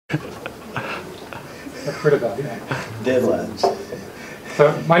I've heard about that. Deadlines.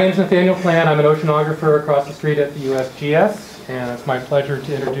 So my name is Nathaniel Plan. I'm an oceanographer across the street at the USGS, and it's my pleasure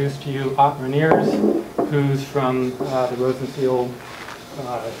to introduce to you Reniers, who's from the Rosenfield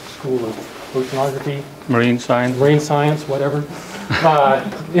School of Oceanography, Marine Science, whatever,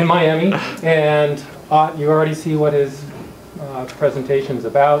 in Miami. And you already see what his presentation's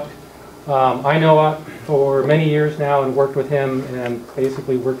about. I know Ott for many years now and worked with him, and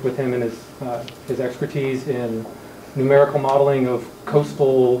basically worked with him in his expertise in numerical modeling of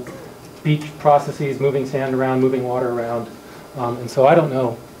coastal beach processes, moving sand around, moving water around. And so I don't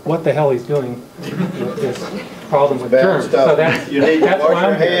know what the hell he's doing with this problem with germs. So you need to wash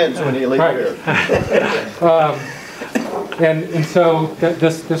your hands when you leave here. And so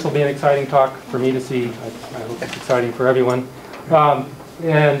this will be an exciting talk for me to see. I hope it's exciting for everyone.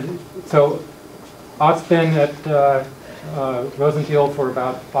 And so Ott's been at Rosenfield for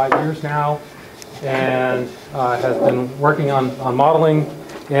about 5 years now, and has been working on modeling,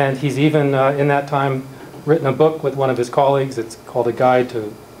 and he's even in that time written a book with one of his colleagues. It's called A Guide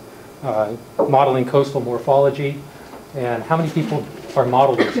to Modeling Coastal Morphology. And how many people are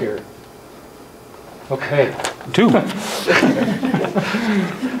modelers here? Okay. 2.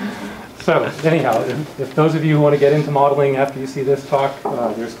 So anyhow, if those of you who want to get into modeling after you see this talk,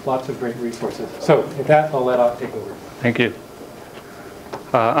 there's lots of great resources. So with that, I'll let Ott take over. Thank you.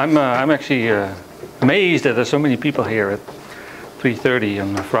 I'm actually amazed that there's so many people here at 3:30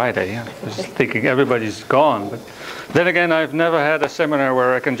 on a Friday. I was thinking everybody's gone, but then again, I've never had a seminar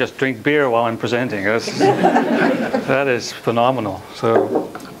where I can just drink beer while I'm presenting. That is phenomenal. So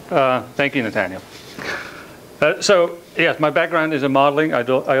thank you, Nathaniel. So yes, my background is in modeling.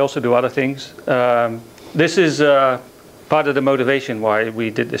 I also do other things. This is part of the motivation why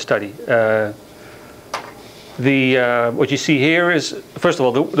we did this study. What you see here is, first of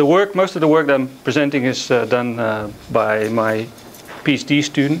all, the work. Most of the work that I'm presenting is done by my PhD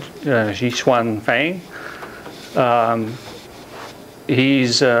student, Jixuan Fang.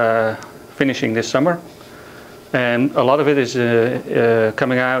 He's finishing this summer, and a lot of it is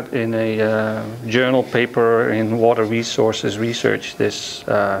coming out in a journal paper in Water Resources Research this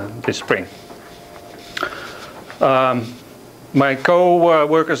spring. My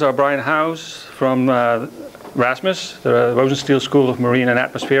co-workers are Brian House from RSMAS, the Rosenstiel School of Marine and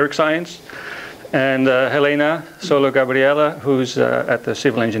Atmospheric Science, and Helena Solo Gabriela, who's at the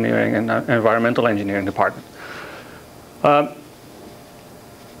Civil Engineering and Environmental Engineering Department. I'm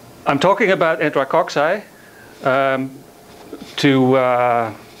talking about anthracoxide as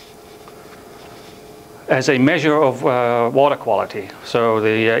a measure of water quality. So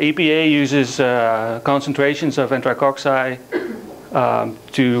the EPA uses concentrations of anthracoxide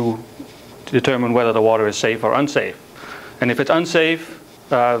to determine whether the water is safe or unsafe. And if it's unsafe,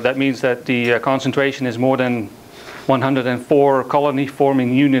 that means that the concentration is more than 104 colony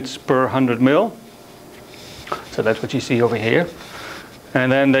forming units per 100 mil. So that's what you see over here. And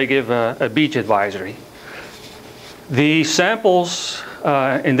then they give a beach advisory. The samples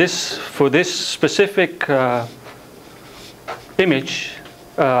for this specific image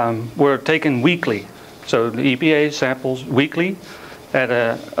were taken weekly. So the EPA samples weekly at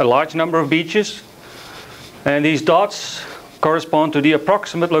a large number of beaches, and these dots correspond to the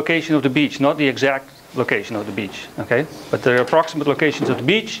approximate location of the beach, not the exact location of the beach, okay? But the approximate locations of the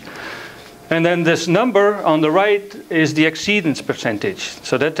beach. And then this number on the right is the exceedance percentage.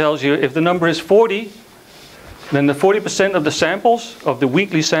 So that tells you if the number is 40, then the 40% of the samples, of the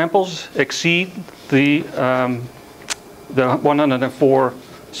weekly samples, exceed the 104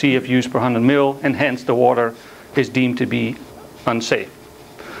 CFUs per 100 mil, and hence the water is deemed to be unsafe.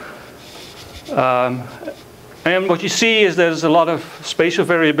 And what you see is there's a lot of spatial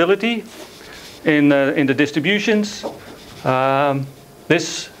variability in the distributions. On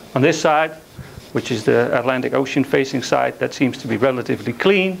this side, which is the Atlantic Ocean facing side, that seems to be relatively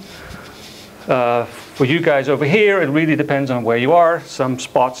clean. For you guys over here, it really depends on where you are. Some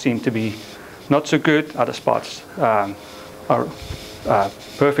spots seem to be not so good. Other spots are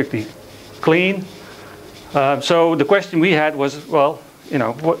perfectly clean. So the question we had was, well, you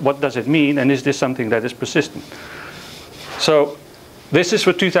know, what does it mean, and is this something that is persistent? So this is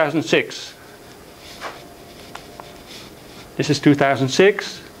for 2006. This is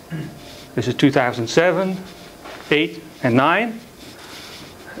 2006. This is 2007, 8, and 9.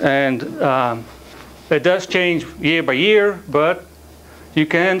 And it does change year by year, but you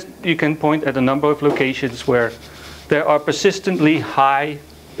can point at a number of locations where there are persistently high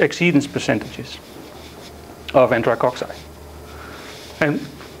exceedance percentages of anthracoxide. And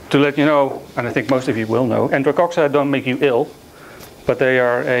to let you know, and I think most of you will know, anthracoxide don't make you ill. but they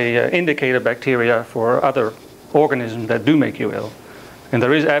are a indicator bacteria for other organisms that do make you ill. And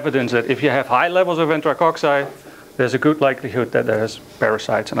there is evidence that if you have high levels of enterococci, there's a good likelihood that there's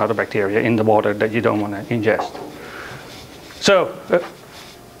parasites and other bacteria in the water that you don't want to ingest. So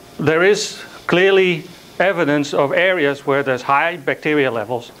there is clearly evidence of areas where there's high bacteria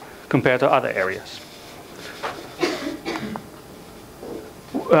levels compared to other areas.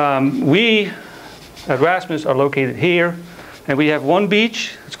 We at RSMAS are located here, and we have one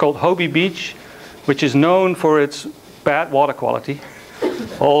beach. It's called Hobie Beach, which is known for its bad water quality.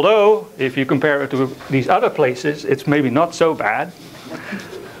 Although, if you compare it to these other places, it's maybe not so bad.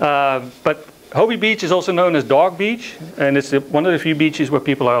 But Hobie Beach is also known as Dog Beach, and it's one of the few beaches where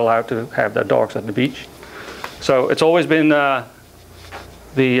people are allowed to have their dogs at the beach. So it's always been the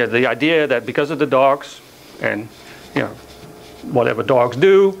idea that because of the dogs, and you know whatever dogs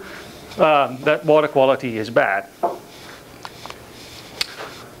do, that water quality is bad.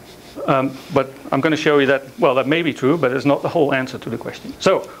 But I'm going to show you that, well, that may be true, but it's not the whole answer to the question.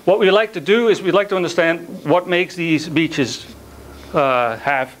 So what we like to do is we'd like to understand what makes these beaches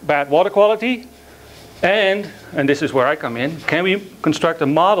have bad water quality, and this is where I come in, can we construct a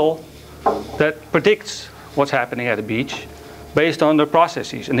model that predicts what's happening at a beach based on the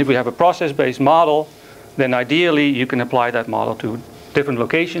processes? And if we have a process-based model, then ideally you can apply that model to different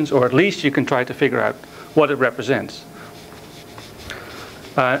locations, or at least you can try to figure out what it represents.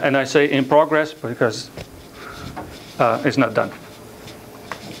 And I say in progress because it's not done.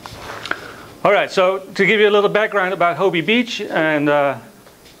 All right, so to give you a little background about Hobie Beach and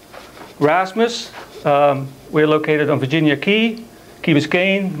RSMAS, we're located on Virginia Key, Key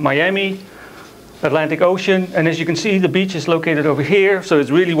Biscayne, Miami, Atlantic Ocean, and as you can see, the beach is located over here, so it's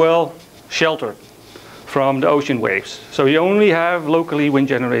really well sheltered from the ocean waves. So you only have locally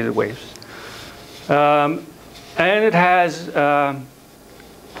wind-generated waves. And it has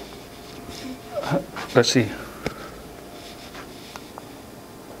let's see.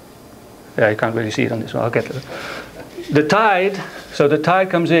 Yeah, you can't really see it on this one. I'll get to it. The tide, so the tide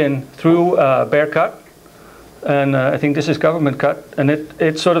comes in through Bear Cut, and I think this is Government Cut, and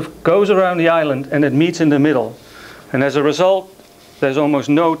it sort of goes around the island and it meets in the middle. And as a result, there's almost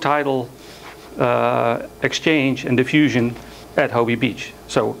no tidal exchange and diffusion at Hobie Beach.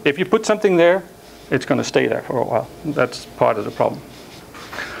 So if you put something there, it's going to stay there for a while. That's part of the problem.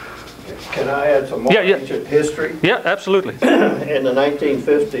 Can I add some more ancient history? Yeah, absolutely. In the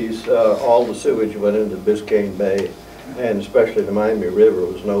 1950s, all the sewage went into Biscayne Bay, and especially the Miami River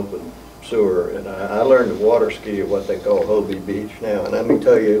was an open sewer. And I learned to water ski at what they call Hobie Beach now, and let me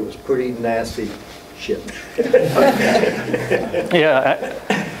tell you, it was pretty nasty shit. Yeah.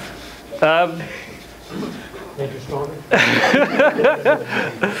 I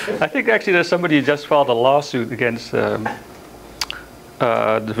think actually there's somebody who just filed a lawsuit against the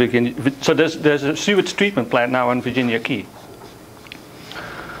Virginia. So there's a sewage treatment plant now in Virginia Key,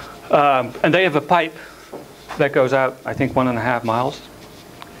 and they have a pipe that goes out, I think, 1.5 miles,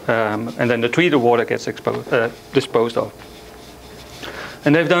 and then the treated water gets disposed of.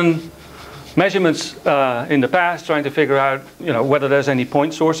 And they've done measurements in the past trying to figure out, whether there's any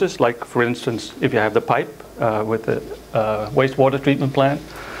point sources, like for instance, if you have the pipe with the wastewater treatment plant.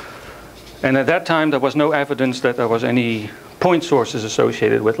 And at that time, there was no evidence that there was any point sources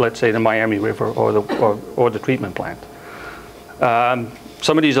associated with, let's say, the Miami River or the treatment plant.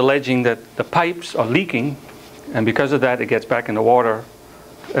 Somebody's alleging that the pipes are leaking, and because of that, it gets back in the water.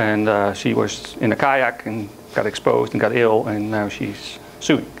 And she was in a kayak and got exposed and got ill, and now she's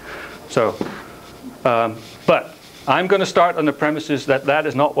suing. So, but I'm going to start on the premises that that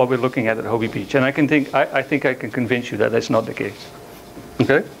is not what we're looking at Hobie Beach, and I think I can convince you that that's not the case.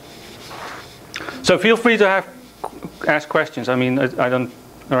 Okay. So feel free to ask questions. I mean, I don't.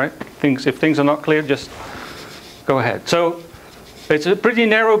 All right. If things are not clear, just go ahead. So it's a pretty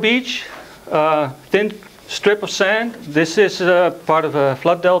narrow beach, thin strip of sand. This is part of a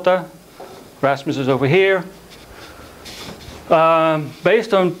flood delta. RSMAS is over here.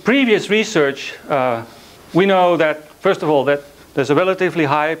 Based on previous research, we know that, first of all, that there's a relatively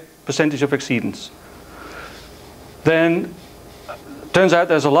high percentage of exceedance. Then, turns out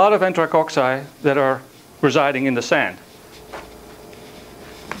there's a lot of enterococci that are residing in the sand.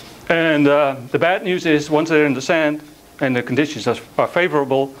 And the bad news is, once they're in the sand and the conditions are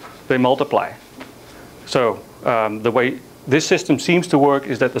favorable, they multiply. So the way this system seems to work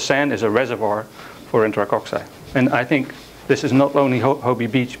is that the sand is a reservoir for enterococci. And I think this is not only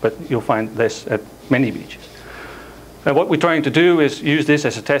Hobie Beach, but you'll find this at many beaches. And what we're trying to do is use this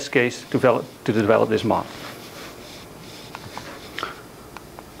as a test case to develop this model.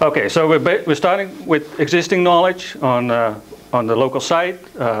 Okay, so we're starting with existing knowledge on on the local site.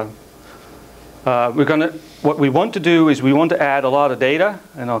 What we want to do is we want to add a lot of data,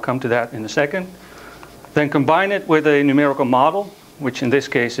 and I'll come to that in a second. Then combine it with a numerical model, which in this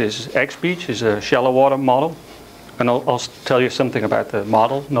case is XBeach, is a shallow water model. And I'll tell you something about the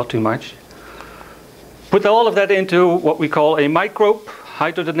model, not too much. Put all of that into what we call a microbe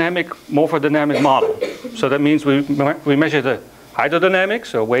hydrodynamic morphodynamic model. So that means we measure the hydrodynamics,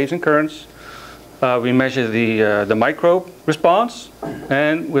 so waves and currents. We measure the microbe response,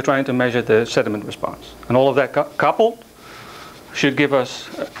 and we're trying to measure the sediment response. And all of that coupled should give us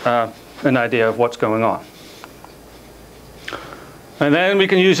an idea of what's going on. And then we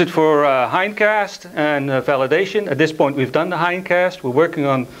can use it for hindcast and validation. At this point, we've done the hindcast. We're working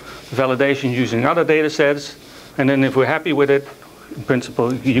on validation using other data sets. And then if we're happy with it, in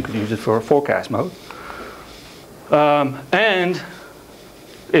principle, you could use it for forecast mode. And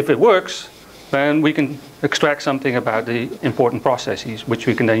if it works, then we can extract something about the important processes, which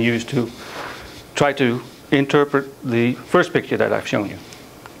we can then use to try to interpret the first picture that I've shown you.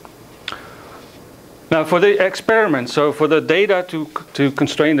 Now for the experiment, so for the data to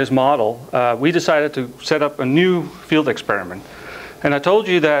constrain this model, we decided to set up a new field experiment. And I told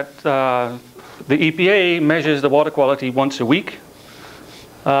you that the EPA measures the water quality once a week.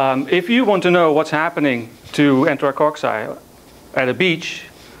 If you want to know what's happening to anthracite oxide at a beach,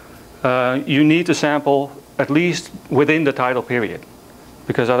 you need to sample at least within the tidal period,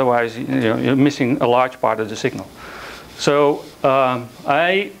 because otherwise you're missing a large part of the signal. So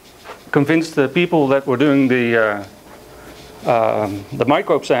I convinced the people that were doing the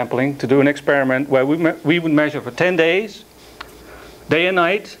microbe sampling to do an experiment where we would measure for 10 days, day and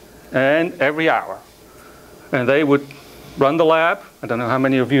night, and every hour. And they would run the lab. I don't know how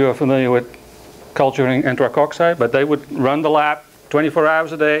many of you are familiar with culturing anthracite oxide, but they would run the lab 24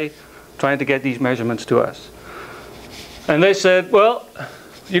 hours a day trying to get these measurements to us. And they said, well,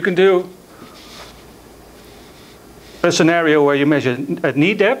 you can do a scenario where you measure at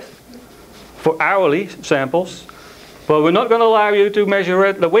knee depth for hourly samples, but we're not going to allow you to measure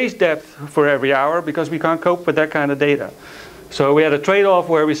at the waist depth for every hour because we can't cope with that kind of data. So we had a trade-off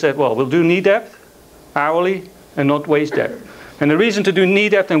where we said, well, we'll do knee depth, hourly, and not waist depth. And the reason to do knee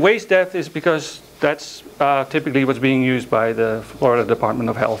depth and waist depth is because that's typically what's being used by the Florida Department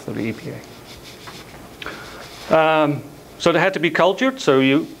of Health or the EPA. So they had to be cultured, so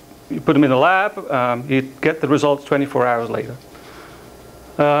you put them in the lab, you get the results 24 hours later.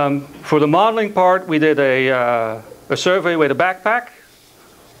 For the modeling part, we did a survey with a backpack.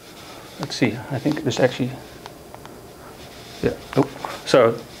 Let's see, I think this actually, yeah. Oh.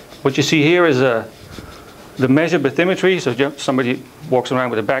 So what you see here is the measured bathymetry. So somebody walks around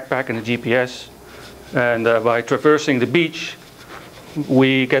with a backpack and a GPS, and by traversing the beach,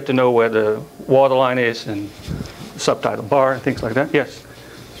 we get to know where the water line is and subtidal bar and things like that. Yes?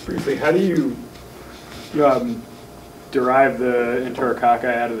 Just briefly, how do you derive the enterococci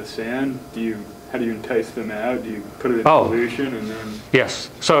out of the sand? How do you entice them out? Do you put it in solution and then? Yes.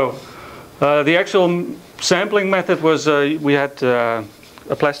 So the actual sampling method was we had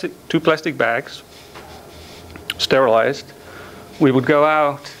two plastic bags, sterilized. We would go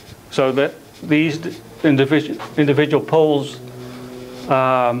out so that these individual poles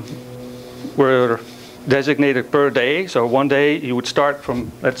were designated per day. So one day you would start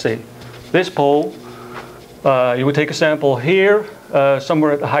from, let's say, this pole. You would take a sample here,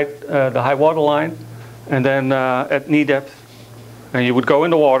 somewhere at the high water line, and then at knee depth, and you would go in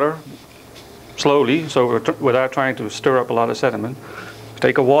the water slowly, so without trying to stir up a lot of sediment.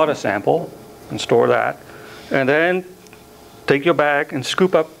 Take a water sample and store that, and then take your bag and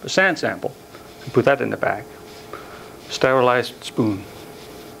scoop up a sand sample and put that in the bag. Sterilized spoon.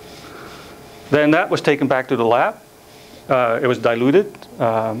 Then that was taken back to the lab. It was diluted.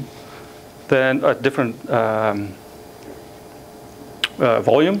 Then at different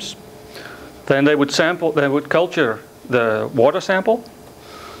volumes. Then they would culture the water sample.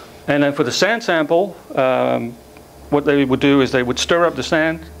 And then for the sand sample, what they would do is they would stir up the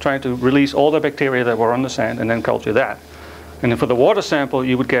sand, trying to release all the bacteria that were on the sand, and then culture that. And then for the water sample,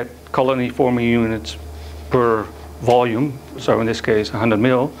 you would get colony forming units per volume, so in this case 100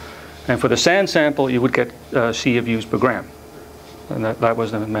 mil. And for the sand sample, you would get CFUs per gram. And that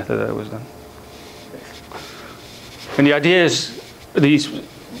was the method that was done. And the idea is,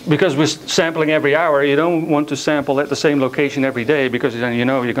 because we're sampling every hour, you don't want to sample at the same location every day, because then you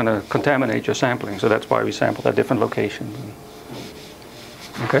know you're going to contaminate your sampling. So that's why we sample at different locations.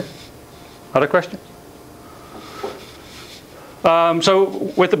 Okay. Other questions?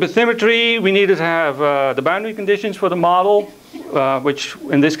 So with the bathymetry, we needed to have the boundary conditions for the model, which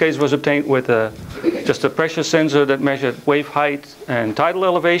in this case was obtained with a just a pressure sensor that measured wave height and tidal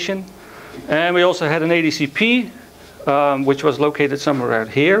elevation. And we also had an ADCP, which was located somewhere out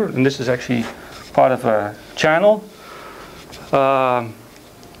here, and this is actually part of a channel.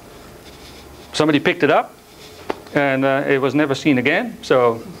 Somebody picked it up, and it was never seen again.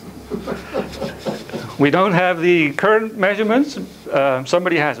 So we don't have the current measurements.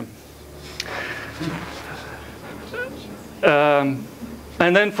 Somebody has them.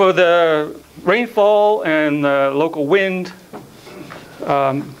 And then for the rainfall and local wind,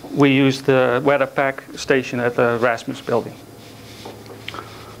 we used the weather pack station at the RSMAS building.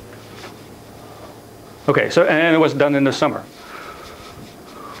 Okay, so and it was done in the summer,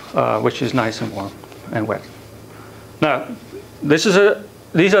 which is nice and warm and wet. Now, these are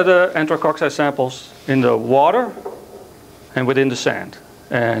the anthracite oxide samples in the water and within the sand.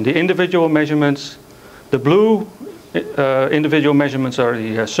 And the individual measurements, the blue individual measurements are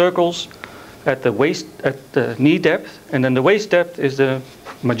the circles at the knee depth, and then the waist depth is the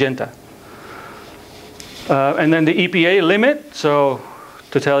magenta. And then the EPA limit, so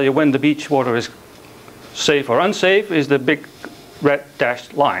to tell you when the beach water is safe or unsafe, is the big red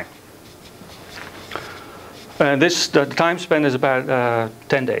dashed line. And the time span is about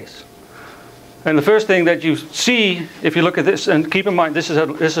 10 days. And the first thing that you see, if you look at this, and keep in mind this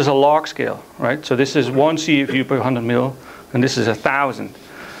is a log scale, right? So this is 1 CFU per 100 mil, and this is 1,000.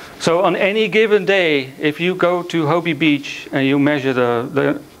 So on any given day, if you go to Hobie Beach and you measure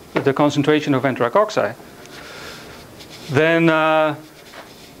the concentration of anthracite oxide, then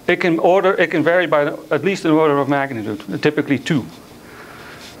it can vary by at least an order of magnitude, typically 2.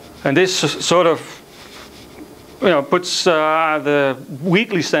 And this sort of puts the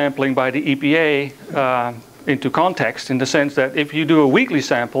weekly sampling by the EPA into context, in the sense that if you do a weekly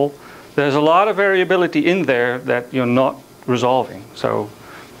sample, there's a lot of variability in there that you're not resolving. So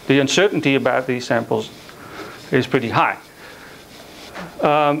the uncertainty about these samples is pretty high.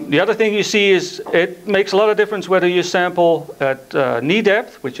 The other thing you see is it makes a lot of difference whether you sample at knee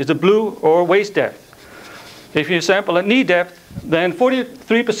depth, which is the blue, or waist depth. If you sample at knee depth, then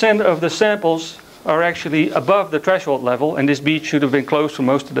 43% of the samples are actually above the threshold level, and this beach should have been closed for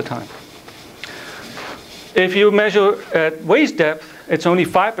most of the time. If you measure at waist depth, it's only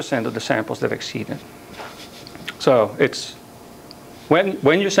 5% of the samples that exceed it. So it's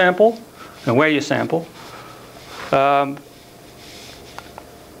when you sample and where you sample. Now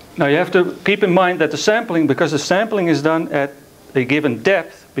you have to keep in mind that the sampling, because the sampling is done at a given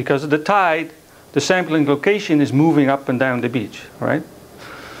depth, because of the tide, the sampling location is moving up and down the beach, right?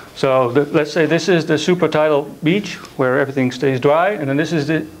 So let's say this is the super tidal beach where everything stays dry, and then this is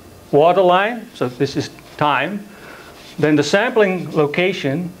the water line, so this is time. Then the sampling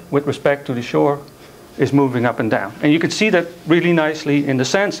location with respect to the shore is moving up and down. And you can see that really nicely in the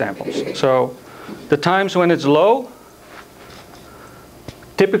sand samples. So the times when it's low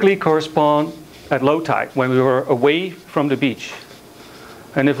typically correspond at low tide, when we were away from the beach.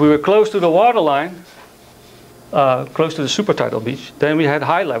 And if we were close to the water line, close to the supertidal beach, then we had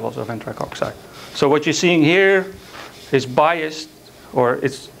high levels of anthracite oxide. So what you're seeing here is biased, or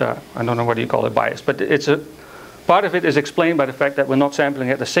it's, I don't know what you call it, biased, but it's part of it is explained by the fact that we're not sampling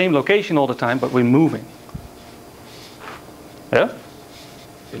at the same location all the time, but we're moving. Yeah?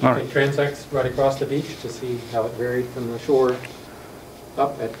 Did you take transects right across the beach to see how it varied from the shore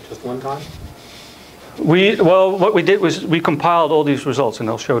up at just one time? Well, what we did was we compiled all these results, and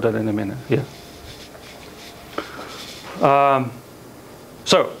I'll show that in a minute. Yeah.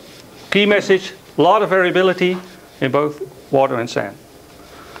 So, key message, a lot of variability in both water and sand.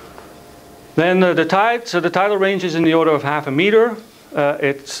 Then the tide, so the tidal range is in the order of 0.5 meter.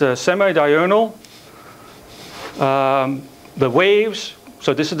 It's semi-diurnal. The waves,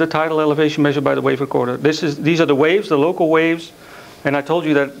 so this is the tidal elevation measured by the wave recorder. These are the waves, the local waves. And I told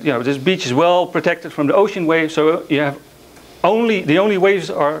you that this beach is well protected from the ocean waves, so you have the only waves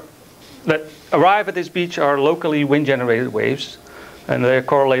that arrive at this beach are locally wind-generated waves, and they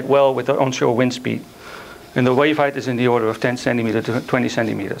correlate well with the onshore wind speed. And the wave height is in the order of 10 centimeters to 20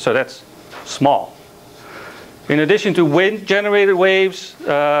 centimeters, so that's small. In addition to wind-generated waves,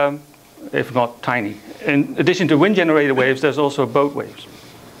 if not tiny, in addition to wind-generated waves, there's also boat waves.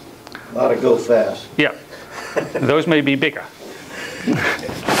 A lot of go fast. Yeah, those may be bigger.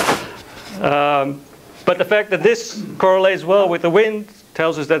 But the fact that this correlates well with the wind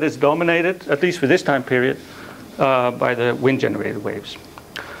tells us that it's dominated, at least for this time period, by the wind-generated waves.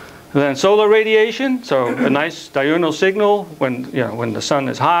 And then solar radiation, so a nice diurnal signal when the sun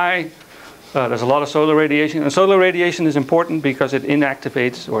is high. There's a lot of solar radiation, and solar radiation is important because it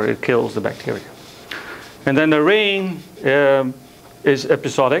inactivates or it kills the bacteria. And then the rain is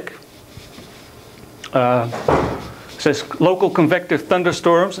episodic. says local convective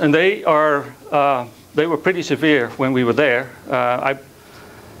thunderstorms, and they were pretty severe when we were there. I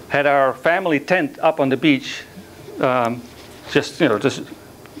had our family tent up on the beach, just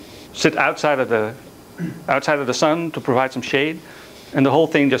sit outside of the sun to provide some shade, and the whole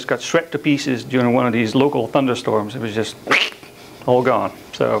thing just got shred to pieces during one of these local thunderstorms. It was just all gone.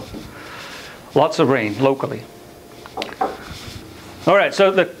 So lots of rain locally. All right,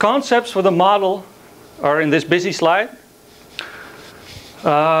 so the concepts for the model are in this busy slide.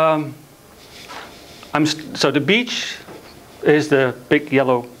 So the beach is the big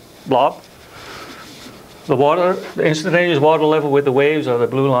yellow blob. The water, the instantaneous water level with the waves are the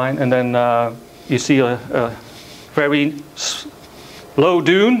blue line, and then you see a very low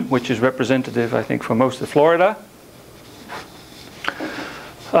dune, which is representative, I think, for most of Florida.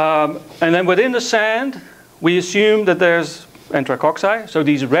 And then within the sand, we assume that there's anthracocci. So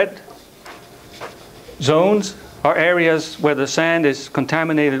these red zones are areas where the sand is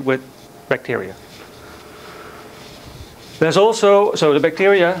contaminated with bacteria. There's also, so the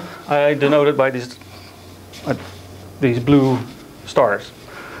bacteria I denoted by these blue stars.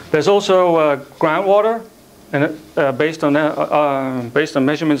 There's also groundwater, and based on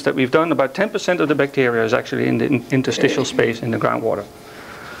measurements that we've done, about 10% of the bacteria is actually in the interstitial space in the groundwater.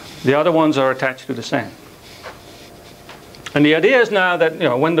 The other ones are attached to the sand. And the idea is now that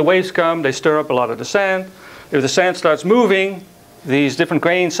when the waves come, they stir up a lot of the sand. If the sand starts moving, these different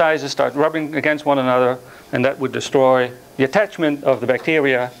grain sizes start rubbing against one another, and that would destroy the attachment of the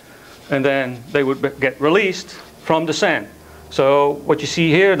bacteria, and then they would get released from the sand. So what you see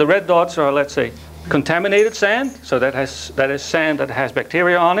here, the red dots are, let's say, contaminated sand. So that is sand that has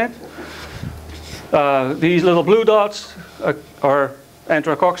bacteria on it. These little blue dots are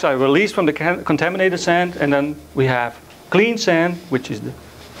anthracocci released from the contaminated sand, and then we have clean sand, which is the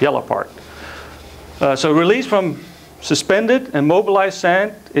yellow part. So release from suspended and mobilized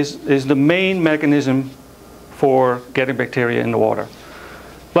sand is the main mechanism for getting bacteria in the water.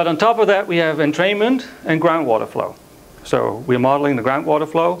 But on top of that, we have entrainment and groundwater flow. So we're modeling the groundwater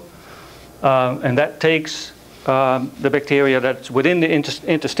flow, and that takes the bacteria that's within the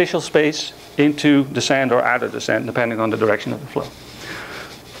interstitial space into the sand or out of the sand, depending on the direction of the flow.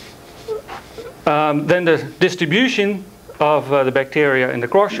 Then the distribution of the bacteria in the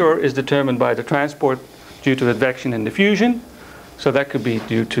cross shore is determined by the transport due to advection and diffusion. So that could be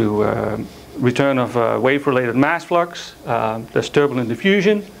due to return of wave-related mass flux. There's turbulent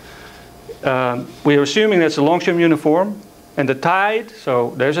diffusion. We are assuming that's a Longchamp uniform. And the tide,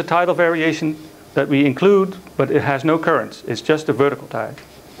 so there's a tidal variation that we include, but it has no currents. It's just a vertical tide.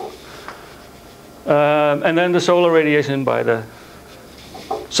 And then the solar radiation by the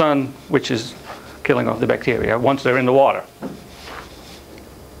sun, which is killing off the bacteria once they're in the water.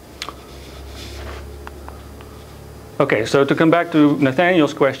 Okay, so to come back to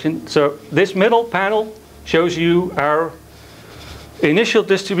Nathaniel's question, so this middle panel shows you our initial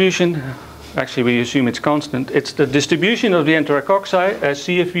distribution. Actually, we assume it's constant. It's the distribution of the anthracocci as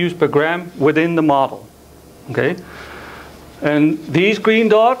CFUs per gram within the model. Okay, and these green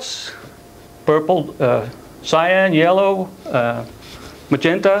dots, purple, cyan, yellow,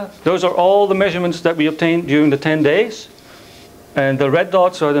 magenta, those are all the measurements that we obtained during the 10 days. And the red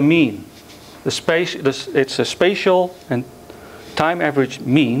dots are the mean. It's a spatial and time average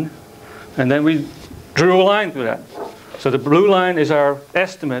mean. And then we drew a line through that. So the blue line is our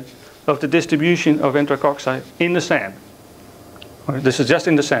estimate of the distribution of anthracocci in the sand. This is just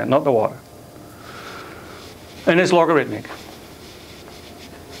in the sand, not the water. And it's logarithmic.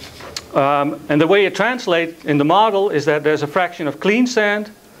 And the way it translates in the model is that there's a fraction of clean sand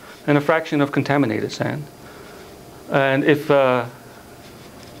and a fraction of contaminated sand. And if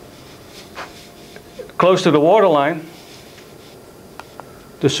close to the waterline,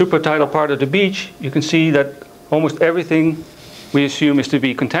 the supertidal part of the beach, you can see that almost everything we assume is to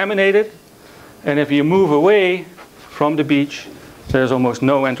be contaminated. And if you move away from the beach, there's almost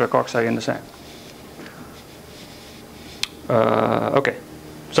no anthracocci in the sand. Okay,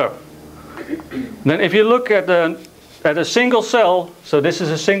 so then if you look at a single cell, so this is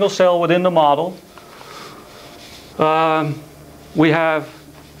a single cell within the model, we have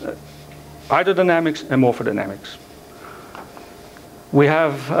hydrodynamics and morphodynamics. We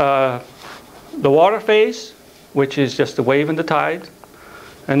have the water phase, which is just the wave and the tide.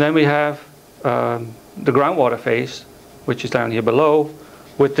 And then we have the groundwater phase, which is down here below,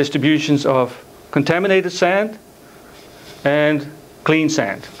 with distributions of contaminated sand and clean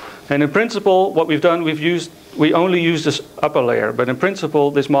sand. And in principle, what we've done, we only use this upper layer, but in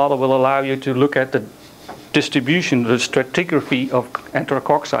principle, this model will allow you to look at the distribution, the stratigraphy of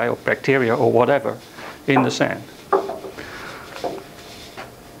anthracocci or bacteria or whatever in the sand.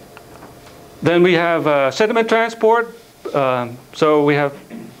 Then we have sediment transport. So we have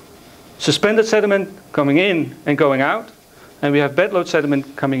suspended sediment coming in and going out, and we have bedload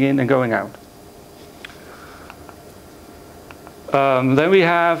sediment coming in and going out. Then we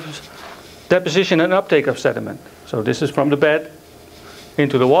have deposition and uptake of sediment. So this is from the bed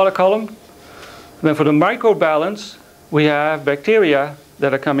into the water column. Then for the microbalance, we have bacteria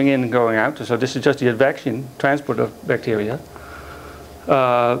that are coming in and going out. So this is just the advection, transport of bacteria.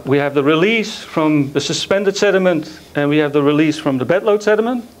 We have the release from the suspended sediment, and we have the release from the bedload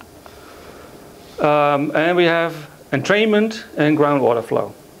sediment. And we have entrainment and groundwater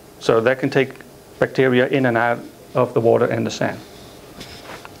flow. So that can take bacteria in and out of the water and the sand.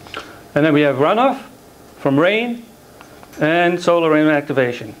 And then we have runoff from rain and solar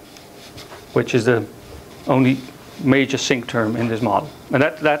inactivation, which is the only major sink term in this model. And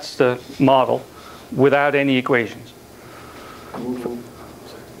that's the model without any equations.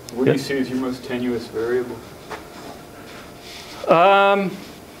 What do you see as your most tenuous variable?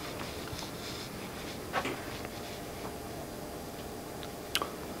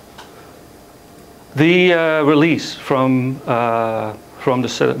 The release from the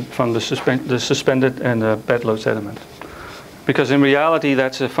suspended and the bedload sediment, because in reality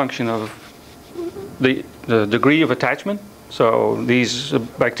that's a function of the degree of attachment. So these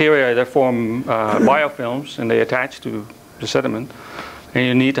bacteria, they form biofilms and they attach to the sediment, and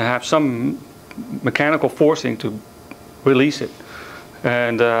you need to have some mechanical forcing to release it.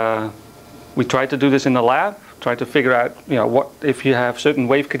 And we tried to do this in the lab. Try to figure out, what if you have certain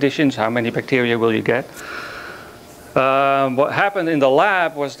wave conditions, how many bacteria will you get? What happened in the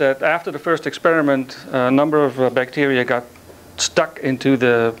lab was that after the first experiment, a number of bacteria got stuck into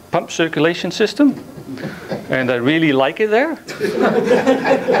the pump circulation system, and I really like it there.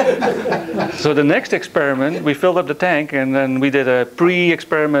 So the next experiment, we filled up the tank, and then we did a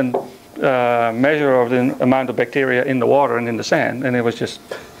pre-experiment measure of the amount of bacteria in the water and in the sand, and it was just...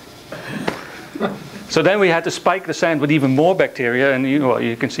 So then we had to spike the sand with even more bacteria, and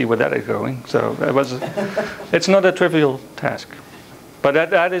you can see where that is going. So it's not a trivial task. But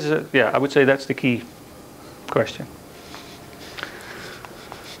that is, I would say that's the key question.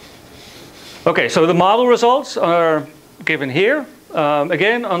 Okay, so the model results are given here.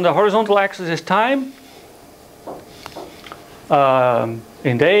 Again, on the horizontal axis is time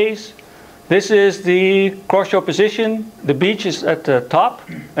in days. This is the cross-shore position. The beach is at the top,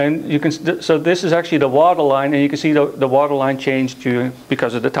 and you can. So this is actually the water line, and you can see the water line change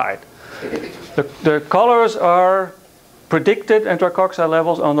because of the tide. The colors are predicted anthracite oxide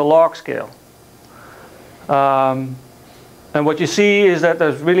levels on the log scale. And what you see is that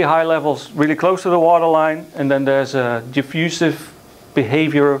there's really high levels really close to the water line, and then there's a diffusive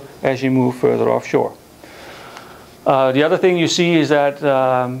behavior as you move further offshore. The other thing you see is that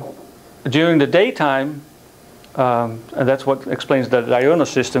during the daytime, and that's what explains the diurnal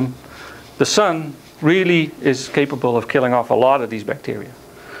system, the sun really is capable of killing off a lot of these bacteria.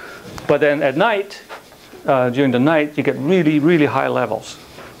 But then at night, during the night, you get really, really high levels.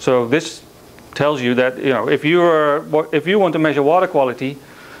 So this tells you that if you want to measure water quality,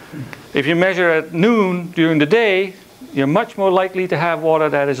 if you measure at noon during the day, you're much more likely to have water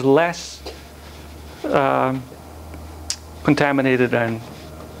that is less contaminated than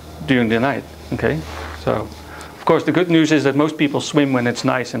during the night. Okay, so of course the good news is that most people swim when it's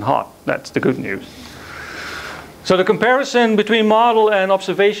nice and hot. That's the good news. So the comparison between model and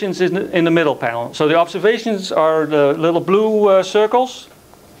observations is in the middle panel. So the observations are the little blue circles,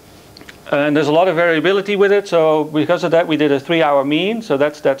 and there's a lot of variability with it. So because of that, we did a 3-hour mean. So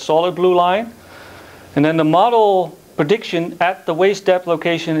that's that solid blue line, and then the model prediction at the waist depth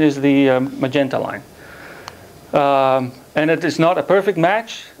location is the magenta line. And it is not a perfect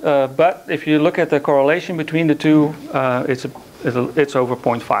match, but if you look at the correlation between the two, it's over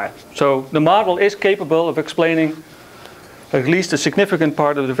 0.5. So the model is capable of explaining at least a significant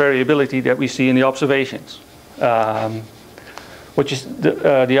part of the variability that we see in the observations. Which is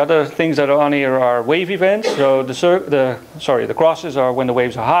the other things that are on here are wave events. So the crosses are when the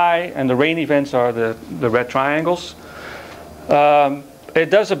waves are high, and the rain events are the red triangles. It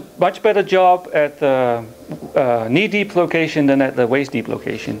does a much better job at the knee-deep location than at the waist-deep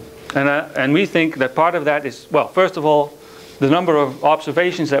location. And we think that part of that is, well, first of all, the number of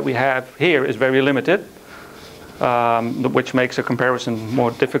observations that we have here is very limited, which makes a comparison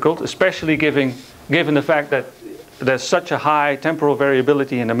more difficult, especially given the fact that there's such a high temporal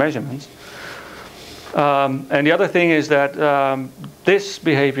variability in the measurements. And the other thing is that this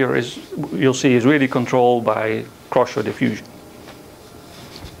behavior is, you'll see, is really controlled by cross-shore diffusion.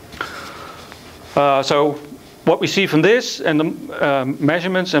 So what we see from this and the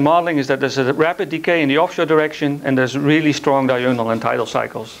measurements and modeling is that there's a rapid decay in the offshore direction, and there's really strong diurnal and tidal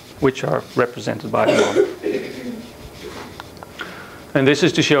cycles, which are represented by the model. And this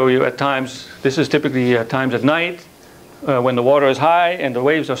is to show you at times, this is typically at times at night, when the water is high and the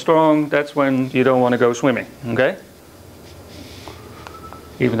waves are strong. That's when you don't want to go swimming, okay?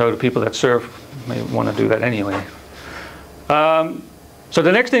 Even though the people that surf may want to do that anyway. So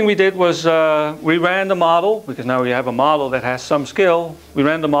the next thing we did was we ran the model, because now we have a model that has some skill. We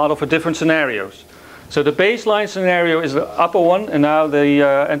ran the model for different scenarios. So the baseline scenario is the upper one, and now the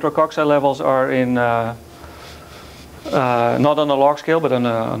enterococci levels are in not on a log scale, but on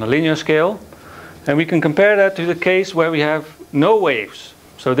a linear scale. And we can compare that to the case where we have no waves.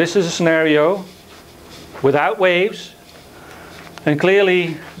 So this is a scenario without waves, and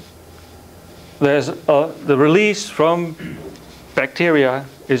clearly there's the release from bacteria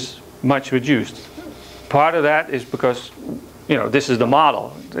is much reduced. Part of that is because, you know, this is the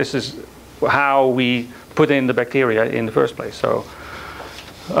model. This is how we put in the bacteria in the first place. So,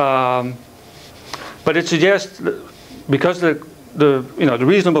 but it suggests, because the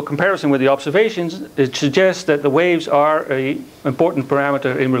reasonable comparison with the observations, it suggests that the waves are an important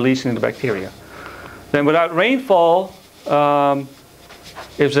parameter in releasing the bacteria. Then without rainfall,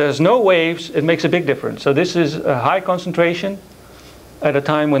 if there's no waves, it makes a big difference. So this is a high concentration at a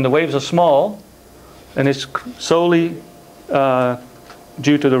time when the waves are small, and it's solely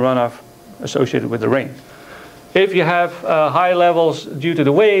due to the runoff associated with the rain. If you have high levels due to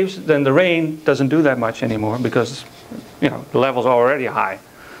the waves, then the rain doesn't do that much anymore, because, you know, the levels are already high.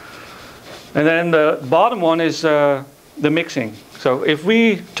 And then the bottom one is the mixing. So if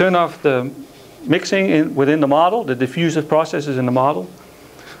we turn off the mixing within the model, the diffusive processes in the model,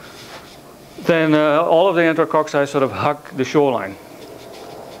 then all of the enterococci sort of hug the shoreline.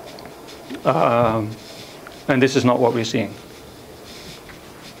 And this is not what we're seeing.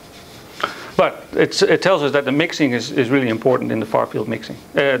 But it tells us that the mixing is really important in the far field mixing,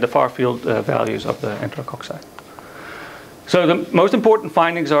 the far field values of the enterococci. So the most important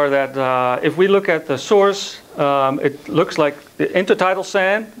findings are that if we look at the source, it looks like the intertidal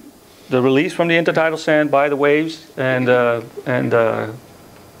sand, the release from the intertidal sand by the waves, and the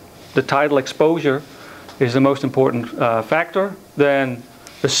tidal exposure is the most important factor. Then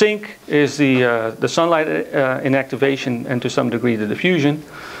the sink is the sunlight inactivation, and to some degree the diffusion.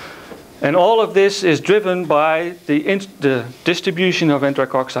 And all of this is driven by the distribution of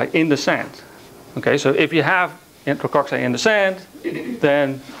enterococci in the sand. Okay, so if you have enterococci in the sand,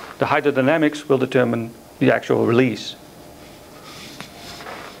 then the hydrodynamics will determine the actual release.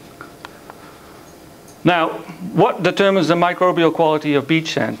 Now, what determines the microbial quality of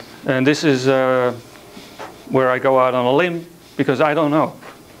beach sand? And this is where I go out on a limb, because I don't know.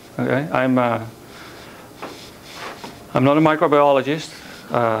 Okay, I'm not a microbiologist.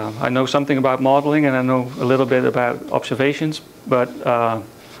 I know something about modeling, and I know a little bit about observations, but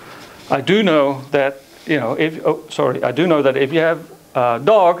I do know that, you know, I do know that if you have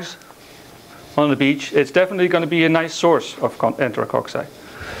dogs on the beach, it's definitely going to be a nice source of enterococci.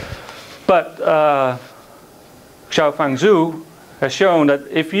 But Xiaofang Zhu has shown that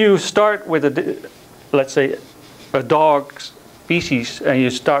if you start with let's say a dog species and you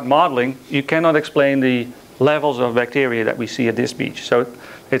start modeling, you cannot explain the levels of bacteria that we see at this beach. So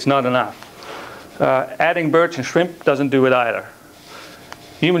it's not enough. Adding birds and shrimp doesn't do it either.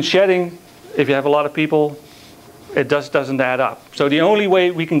 Human shedding, if you have a lot of people, it doesn't add up. So the only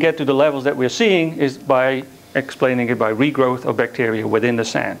way we can get to the levels that we're seeing is by explaining it by regrowth of bacteria within the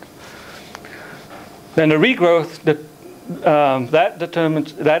sand. Then the regrowth,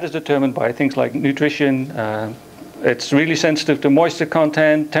 that is determined by things like nutrition. It's really sensitive to moisture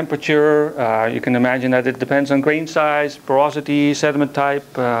content, temperature. You can imagine that it depends on grain size, porosity, sediment type,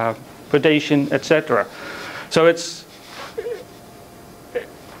 predation, etc. So it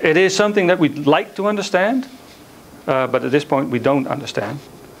is something that we'd like to understand, but at this point we don't understand.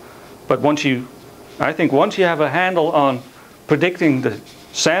 But I think once you have a handle on predicting the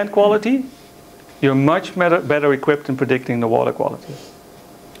sand quality, you're much better equipped in predicting the water quality.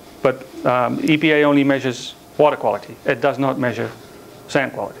 But EPA only measures water quality. It does not measure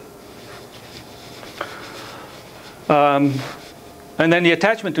sand quality. And then the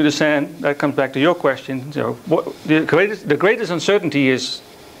attachment to the sand, that comes back to your question. So the greatest uncertainty is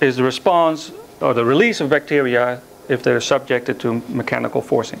the response or the release of bacteria if they're subjected to mechanical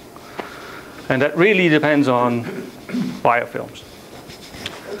forcing. And that really depends on biofilms.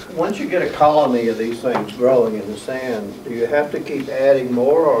 Once you get a colony of these things growing in the sand, do you have to keep adding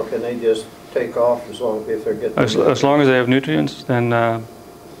more, or can they just take off if they're getting... As long as they have nutrients, then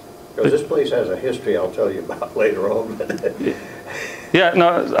Because this place has a history I'll tell you about later on. Yeah,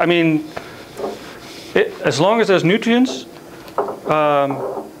 no, I mean, as long as there's nutrients,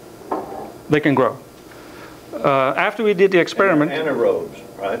 they can grow. After we did the experiment... And anaerobes,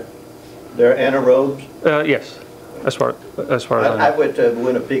 right? They're anaerobes? Yes, as far as I went to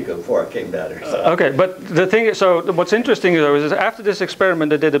Winnepeco before I came down here. So. Okay, but the thing is, so what's interesting though is after this experiment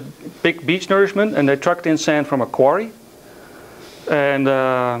they did a big beach nourishment and they trucked in sand from a quarry and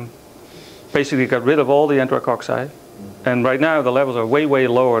basically got rid of all the enterococci, and right now the levels are way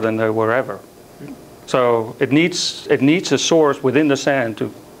lower than they were ever. So it needs a source within the sand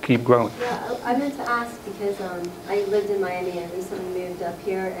to keep growing. Yeah, I meant to ask because I lived in Miami and recently moved up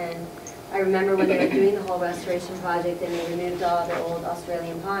here, and I remember when they were doing the whole restoration project and they removed all the old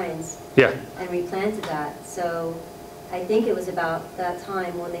Australian pines. Yeah. And replanted that. So I think it was about that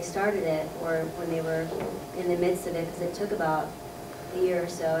time when they started it, or when they were in the midst of it, because it took about a year or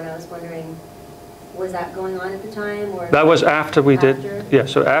so, and I was wondering, was that going on at the time? Or that was after we did. Yeah,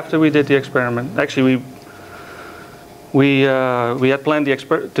 so after we did the experiment, actually we had planned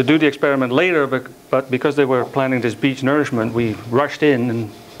to do the experiment later, but because they were planning this beach nourishment, we rushed in and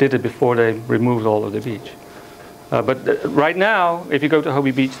did it before they removed all of the beach. But right now, if you go to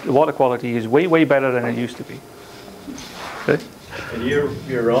Hobie Beach, the water quality is way better than it used to be. Okay? And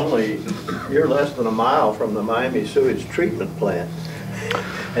you're less than a mile from the Miami sewage treatment plant.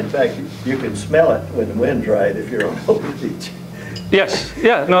 In fact, you can smell it when the wind's right if you're on Hobie Beach. Yes,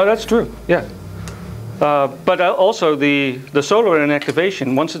 yeah, no, that's true, yeah. But also the solar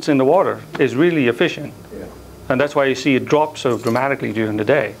inactivation, once it's in the water, is really efficient. Yeah. And that's why you see it drop so dramatically during the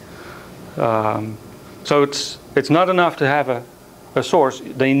day. So it's not enough to have a source.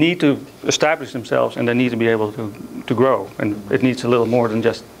 They need to establish themselves and they need to be able to grow. And it needs a little more than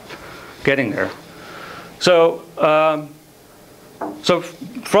just getting there. So,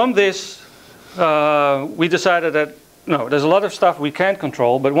 from this, we decided that no, there's a lot of stuff we can't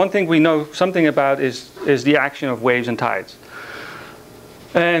control, but one thing we know something about is the action of waves and tides.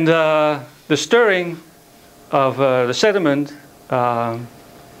 And the stirring of the sediment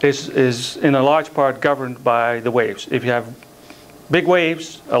is in a large part governed by the waves. If you have big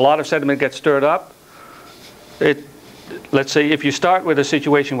waves, a lot of sediment gets stirred up. Let's say if you start with a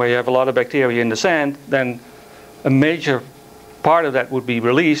situation where you have a lot of bacteria in the sand, then a major part of that would be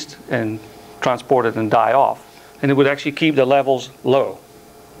released and transported and die off. And it would actually keep the levels low.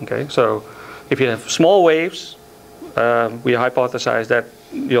 Okay, so if you have small waves, we hypothesize that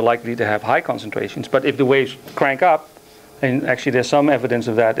you're likely to have high concentrations. But if the waves crank up, and actually there's some evidence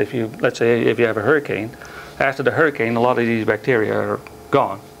of that if you, let's say if you have a hurricane, after the hurricane a lot of these bacteria are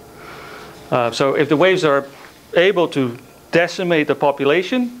gone. So if the waves are able to decimate the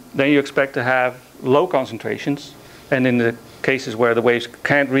population, then you expect to have low concentrations. And in the cases where the waves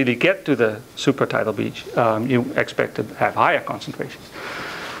can't really get to the supertidal beach, you expect to have higher concentrations.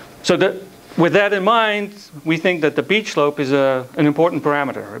 So with that in mind, we think that the beach slope is an important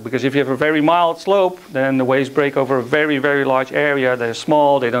parameter, because if you have a very mild slope, then the waves break over a very large area. They're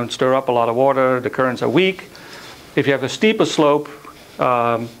small, they don't stir up a lot of water, the currents are weak. If you have a steeper slope,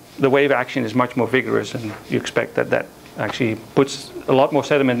 the wave action is much more vigorous, and you expect that actually puts a lot more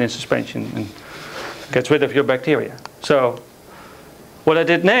sediment in suspension and gets rid of your bacteria. So what I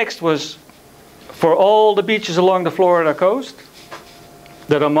did next was, for all the beaches along the Florida coast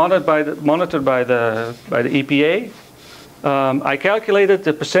that are monitored by the EPA, I calculated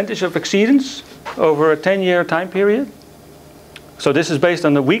the percentage of exceedance over a 10-year time period. So this is based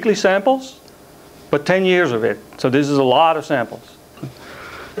on the weekly samples, but 10 years of it. So this is a lot of samples.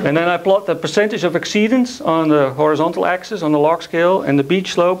 And then I plot the percentage of exceedance on the horizontal axis on the log scale, and the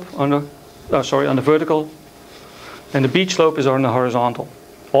beach slope on the vertical. And the beach slope is on the horizontal,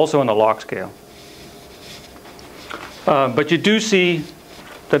 also on the log scale. But you do see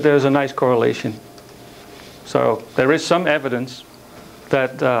that there's a nice correlation. So there is some evidence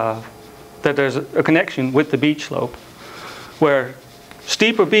that there's a connection with the beach slope, where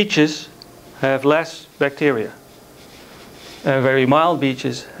steeper beaches have less bacteria. Very mild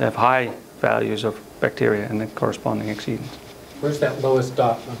beaches have high values of bacteria and the corresponding exceedance. Where's that lowest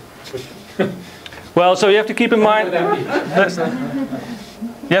dot? Well, so you have to keep in mind. You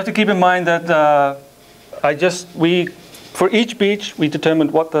have to keep in mind that for each beach we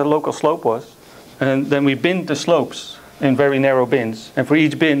determined what the local slope was, and then we binned the slopes in very narrow bins. And for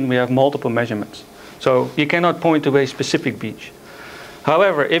each bin we have multiple measurements. So you cannot point to a specific beach.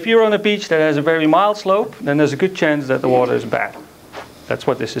 However, if you're on a beach that has a very mild slope, then there's a good chance that the water is bad. That's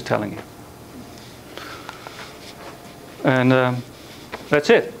what this is telling you. And that's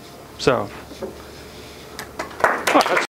it. So.